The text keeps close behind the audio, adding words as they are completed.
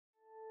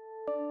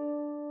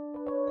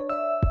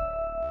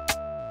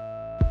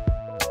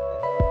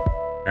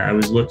I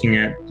was looking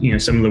at,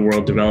 some of the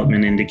world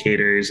development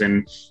indicators,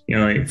 and,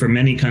 for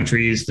many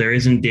countries, there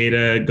isn't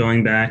data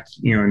going back,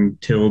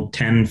 until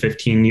 10,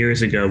 15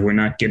 years ago. We're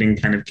not getting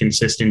kind of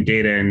consistent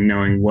data and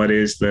knowing what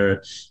is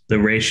the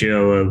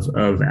ratio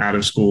of out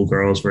of school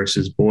girls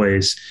versus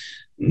boys.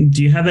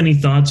 Do you have any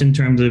thoughts in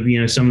terms of,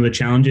 some of the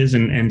challenges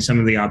and some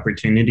of the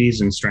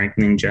opportunities in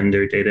strengthening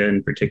gender data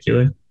in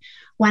particular?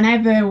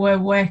 Whenever we're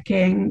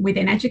working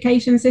within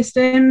education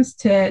systems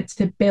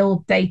to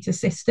build data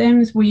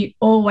systems, we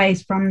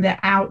always from the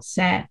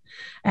outset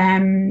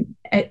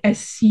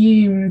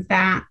assume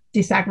that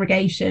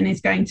disaggregation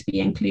is going to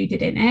be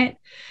included in it.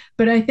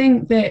 But I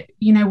think that,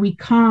 we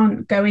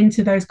can't go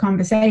into those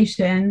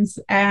conversations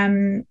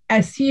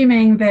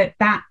assuming that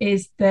that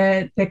is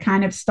the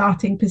kind of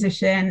starting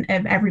position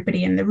of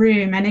everybody in the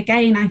room. And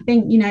again, I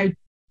think,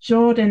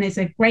 Jordan is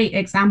a great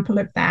example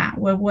of that.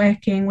 We're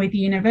working with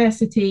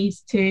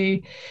universities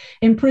to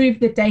improve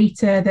the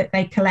data that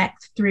they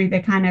collect through the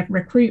kind of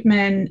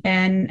recruitment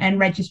and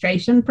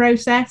registration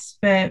process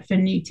for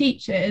new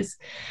teachers.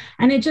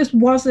 And it just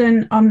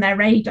wasn't on their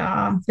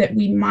radar that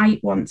we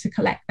might want to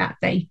collect that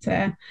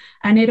data.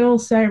 And it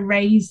also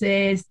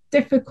raises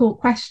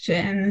difficult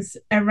questions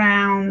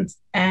around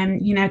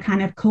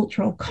kind of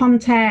cultural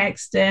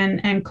context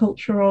and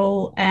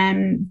cultural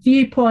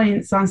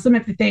viewpoints on some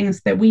of the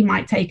things that we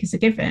might take as a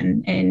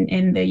given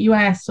in the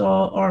US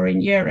or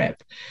in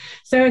Europe.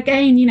 So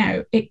again,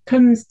 it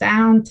comes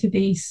down to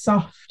these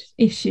soft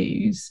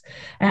issues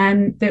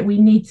that we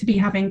need to be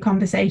having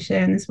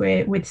conversations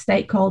with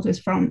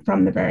stakeholders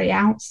from the very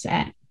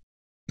outset.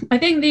 I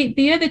think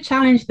the other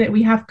challenge that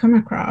we have come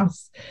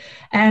across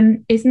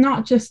is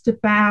not just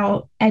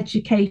about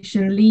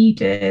education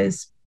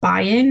leaders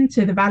buy-in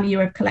to the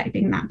value of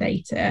collecting that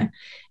data.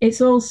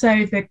 It's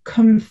also the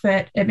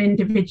comfort of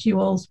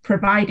individuals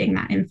providing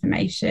that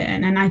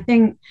information. And I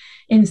think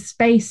in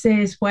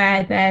spaces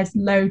where there's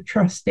low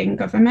trust in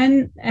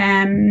government,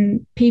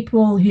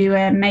 people who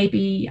are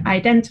maybe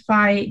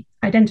identify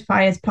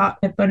as part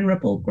of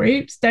vulnerable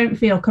groups don't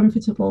feel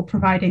comfortable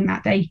providing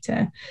that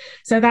data.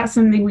 So that's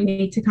something we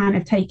need to kind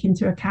of take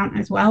into account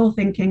as well,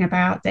 thinking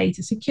about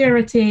data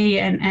security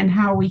and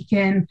how we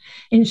can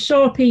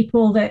ensure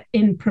people that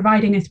in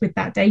providing us with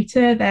that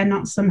data, they're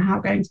not somehow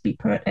going to be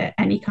put at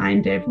any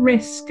kind of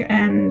risk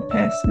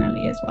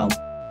personally as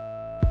well.